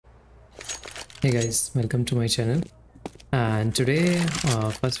Hey guys, welcome to my channel. And today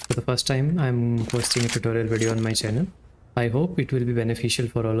for the first time I'm posting a tutorial video on my channel. I hope it will be beneficial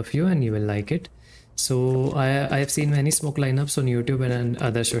for all of you and you will like it. So I have seen many smoke lineups on YouTube and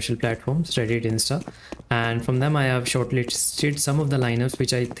other social platforms, Reddit, Insta, and from them I have shortlisted some of the lineups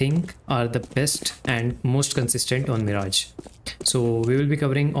which I think are the best and most consistent on Mirage. So we will be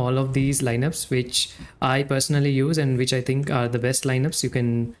covering all of these lineups which I personally use and which I think are the best lineups you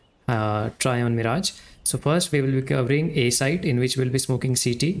can try on Mirage. So first we will be covering A site, in which we'll be smoking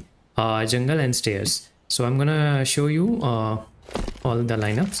CT, jungle and stairs. So I'm gonna show you all the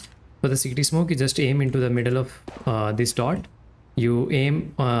lineups. For the CT smoke, you just aim into the middle of this dot. You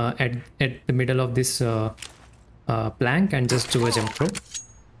aim at the middle of this plank and just do a jump throw.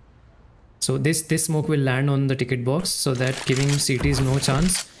 So this smoke will land on the ticket box, so that giving CTs no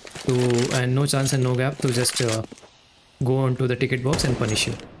chance and no gap to just go onto the ticket box and punish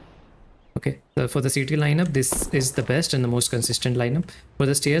you. Okay, so for the CT lineup, this is the best and the most consistent lineup. For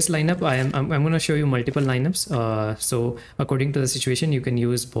the stairs lineup, I'm going to show you multiple lineups. So according to the situation, you can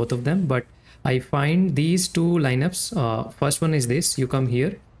use both of them. But I find these two lineups. First one is this: you come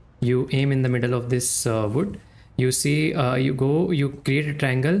here, you aim in the middle of this wood. You see, you create a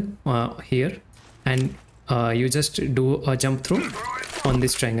triangle here, and you just do a jump throw on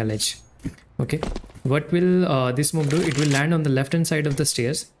this triangle edge. Okay, what will this smoke do? It will land on the left hand side of the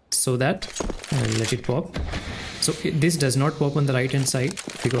stairs. So that let it pop. So this does not pop on the right hand side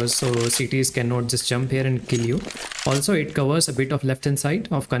because CTs cannot just jump here and kill you. Also it covers a bit of left hand side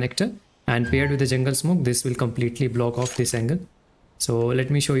of connector, and paired with the jungle smoke, this will completely block off this angle. So let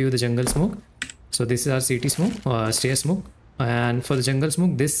me show you the jungle smoke. So this is our CT smoke, stair smoke, and for the jungle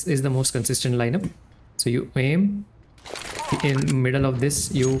smoke, this is the most consistent lineup. So you aim in middle of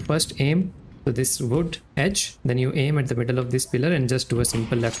this. You first aim to this wood edge, then you aim at the middle of this pillar and just do a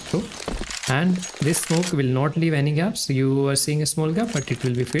simple left throw, and this smoke will not leave any gaps. You are seeing a small gap, but it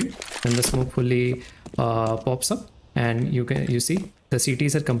will be filled when the smoke fully pops up, and you see the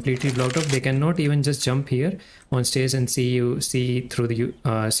CTs are completely blocked up. They cannot even just jump here on stairs and see through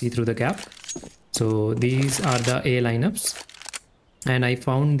the gap. So these are the A lineups, and I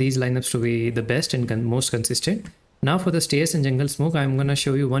found these lineups to be the best and most consistent. Now for the stairs and jungle smoke, I'm gonna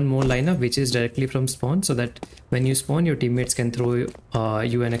show you one more lineup which is directly from spawn, so that when you spawn, your teammates can throw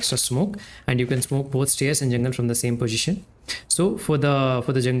you an extra smoke, and you can smoke both stairs and jungle from the same position. So for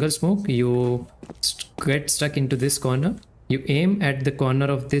the jungle smoke, you get stuck into this corner. You aim at the corner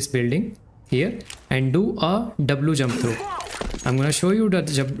of this building here and do a W jump throw. I'm gonna show you the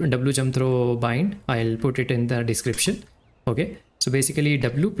W jump throw bind. I'll put it in the description. Okay. So basically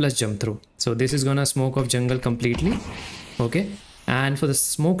W plus jump throw. So this is gonna smoke off jungle completely. Okay. And for the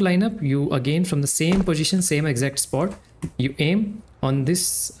smoke lineup, you again from the same position, same exact spot, you aim on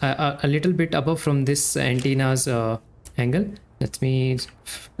this a little bit above from this antenna's angle. Let me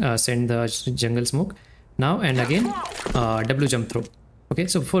send the jungle smoke now, and again W jump throw. Okay,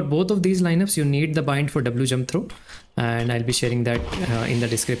 so for both of these lineups, you need the bind for W jump throw, and I'll be sharing that in the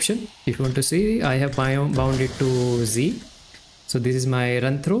description. If you want to see, I have bound it to Z. So this is my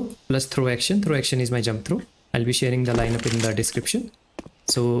run throw plus throw action. Throw action is my jump throw. I'll be sharing the lineup in the description.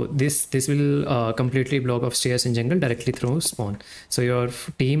 So this will completely block off stairs and jungle directly through spawn. So your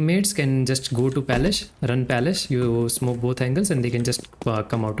teammates can just go to palace, run palace. You smoke both angles, and they can just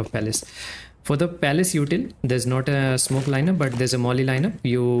come out of palace. For the palace util, there's not a smoke lineup, but there's a molly lineup.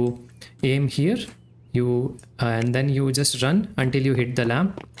 You aim here, and then you just run until you hit the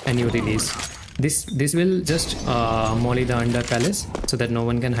lamp and you release. This will just molly the Underpalace so that no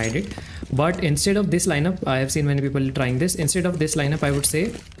one can hide it. But instead of this lineup, I have seen many people trying this. Instead of this lineup, I would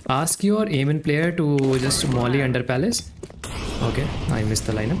say ask your aim player to just molly Underpalace. Okay, I missed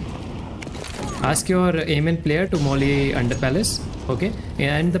the lineup. Ask your aim player to molly Underpalace. Okay,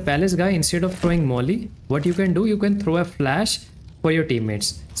 and the palace guy, instead of throwing molly, what you can do, you can throw a flash for your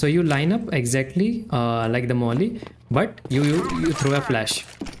teammates. So you line up exactly like the molly, but you throw a flash.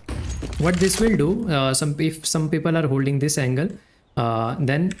 What this will do, if some people are holding this angle,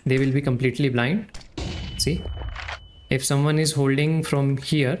 then they will be completely blind. See, if someone is holding from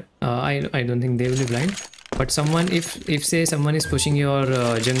here, I don't think they will be blind. But someone, if say someone is pushing your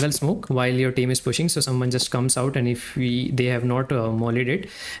jungle smoke while your team is pushing, so someone just comes out, and if they have not mollied it,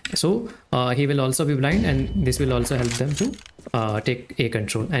 so he will also be blind, and this will also help them to take A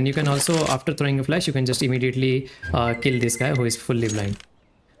control. And you can also, after throwing a flash, you can just immediately kill this guy who is fully blind.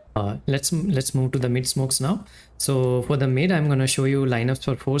 Let's move to the mid smokes now. So for the mid, I'm gonna show you lineups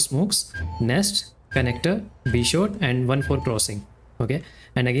for 4 smokes: nest, connector, Bshort, and 1-4 crossing. Okay,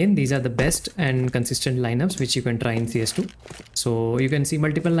 and again, these are the best and consistent lineups which you can try in CS2. So you can see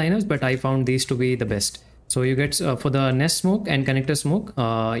multiple lineups, but I found these to be the best. So you get for the nest smoke and connector smoke,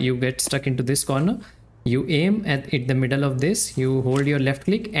 you get stuck into this corner. You aim at the middle of this, you hold your left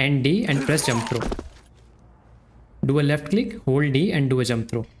click and D and press jump throw. Do a left click, hold D and do a jump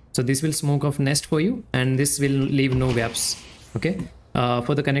throw. So this will smoke off nest for you, and this will leave no gaps. Okay,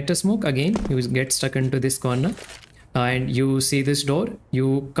 for the connector smoke, again, you get stuck into this corner. And you see this door,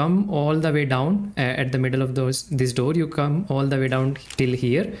 you come all the way down at the middle of this door, you come all the way down till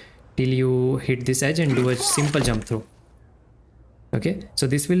here, till you hit this edge and do a simple jump throw. Okay, so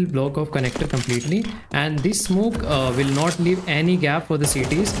this will block off connector completely, and this smoke will not leave any gap for the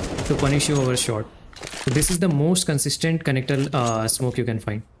CTs to punish you over short. So this is the most consistent connector smoke you can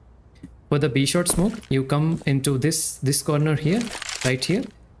find. For the Bshort smoke, you come into this corner here, right here.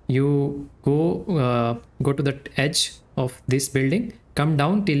 You go to the edge of this building, come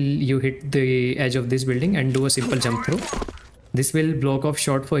down till you hit the edge of this building and do a simple jump throw. This will block off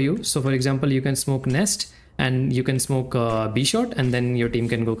short for you. So for example, you can smoke nest and you can smoke Bshort, and then your team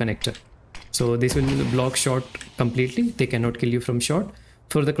can go connector. So this will block short completely. They cannot kill you from short.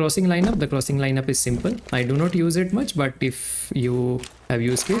 For the crossing lineup, the crossing lineup is simple. I do not use it much, but if you have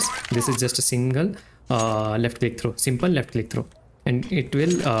use case, this is just a single left click throw, simple left click throw. And it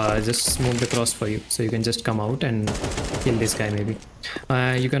will just smoke the cross for you, so you can just come out and kill this guy maybe.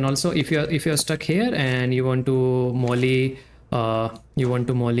 You can also, if you're stuck here and you want to molly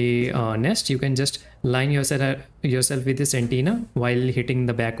nest, you can just line yourself with this antenna while hitting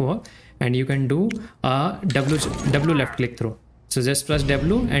the back wall, and you can do a W left click throw. So just press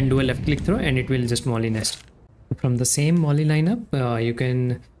W and do a left click throw, and it will just molly nest. From the same molly lineup, you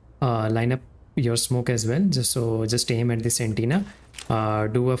can line up your smoke as well. Just aim at this antenna,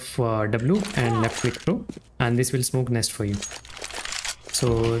 do a W and left click throw, and this will smoke nest for you.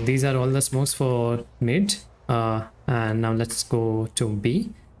 So these are all the smokes for mid, and now let's go to B.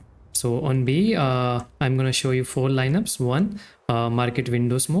 So on B, I'm gonna show you 4 lineups. One, market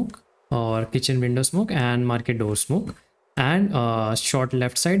window smoke or kitchen window smoke, and market door smoke, and short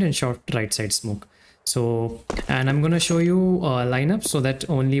left side and short right side smoke. So, and I'm gonna show you lineups so that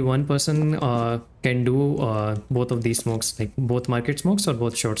only one person can do both of these smokes, like both market smokes or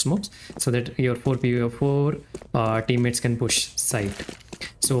both short smokes, so that your four teammates can push side.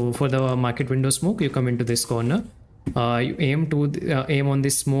 So for the market window smoke, you come into this corner, you aim on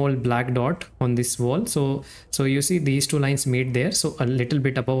this small black dot on this wall. So you see these 2 lines meet there, so a little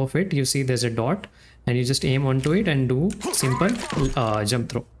bit above of it you see there's a dot, and you just aim onto it and do simple jump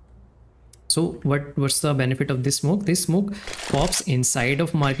throw. So what's the benefit of this smoke? This smoke pops inside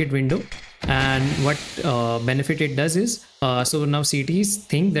of market window, and what benefit it does is, so now CTs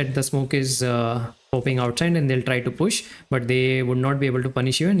think that the smoke is popping outside and they'll try to push, but they would not be able to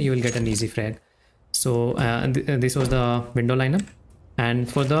punish you, and you will get an easy frag. So this was the window lineup.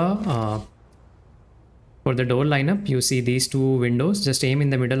 And for the door lineup, you see these 2 windows. Just aim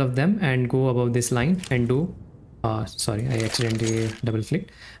in the middle of them and go above this line and do sorry, I accidentally double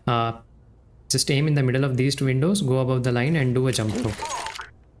clicked. Just aim in the middle of these 2 windows, go above the line and do a jump throw.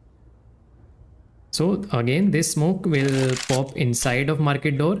 So again, this smoke will pop inside of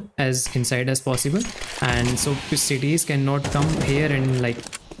market door, as inside as possible, and so cities cannot come here and like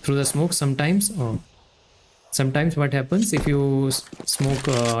through the smoke. Sometimes what happens, if you smoke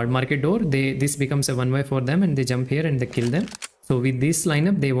market door, this becomes a 1v for them, and they jump here and they kill them. So with this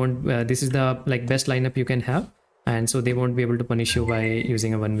lineup, they won't this is the best lineup you can have, and so they won't be able to punish you by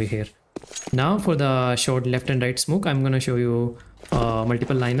using a 1v here. Now for the short left and right smoke, I'm gonna show you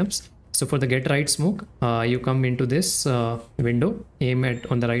multiple lineups. So for the get right smoke, you come into this window, aim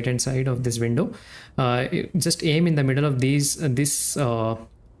on the right hand side of this window, just aim in the middle of this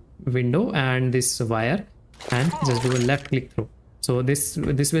window and this wire, and just do a left click through. So this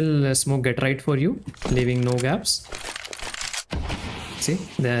will smoke get right for you, leaving no gaps. See,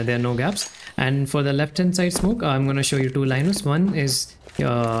 there are no gaps. And for the left hand side smoke, I'm going to show you 2 lineups. One is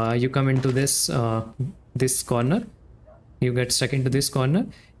you come into this this corner, you get stuck into this corner,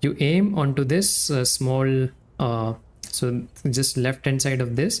 you aim onto this small so just left hand side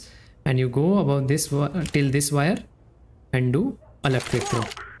of this, and you go above this till this wire and do a left click throw.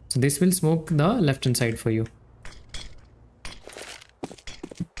 So this will smoke the left hand side for you.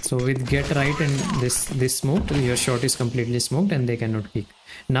 So with get right and this smoke, your shot is completely smoked and they cannot kick.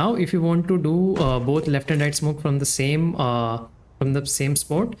 Now if you want to do both left and right smoke from the same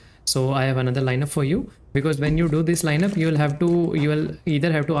spot, so I have another lineup for you. because when you do this lineup, you will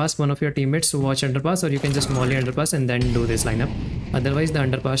either have to ask one of your teammates to watch underpass, or you can just molly underpass and then do this lineup. Otherwise the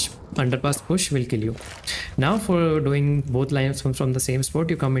underpass push will kill you. Now for doing both lineups from the same spot,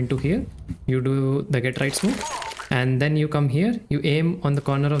 you come into here, you do the get right smoke, and then you come here, you aim on the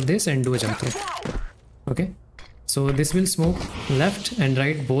corner of this and do a jump throw. Okay, so this will smoke left and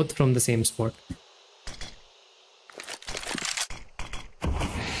right both from the same spot.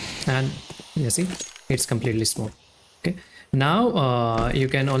 And you see, it's completely smoked. Okay, now you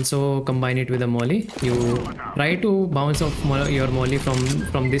can also combine it with a molly. You try to bounce off your molly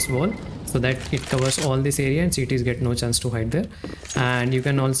from this wall, so that it covers all this area and CTs get no chance to hide there. And you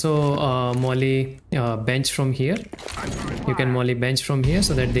can also molly bench from here. You can molly bench from here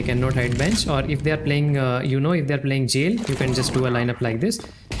so that they cannot hide bench, or if they are playing if they are playing jail, you can just do a lineup like this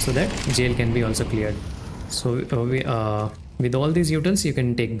so that jail can be also cleared. So with all these utils you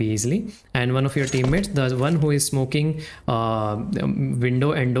can take B easily, and one of your teammates, the one who is smoking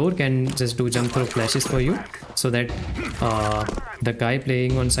window and door, can just do jump throw flashes for you, so that the guy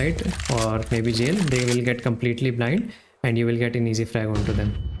playing on site or maybe jail, they will get completely blind and you will get an easy frag onto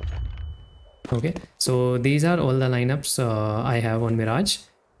them. Okay, so these are all the lineups I have on Mirage.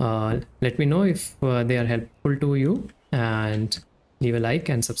 Let me know if they are helpful to you, and leave a like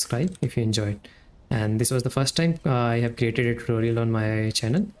and subscribe if you enjoyed. And this was the first time I have created a tutorial on my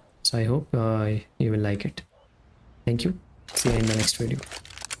channel, so I hope you will like it. Thank you. See you in the next video.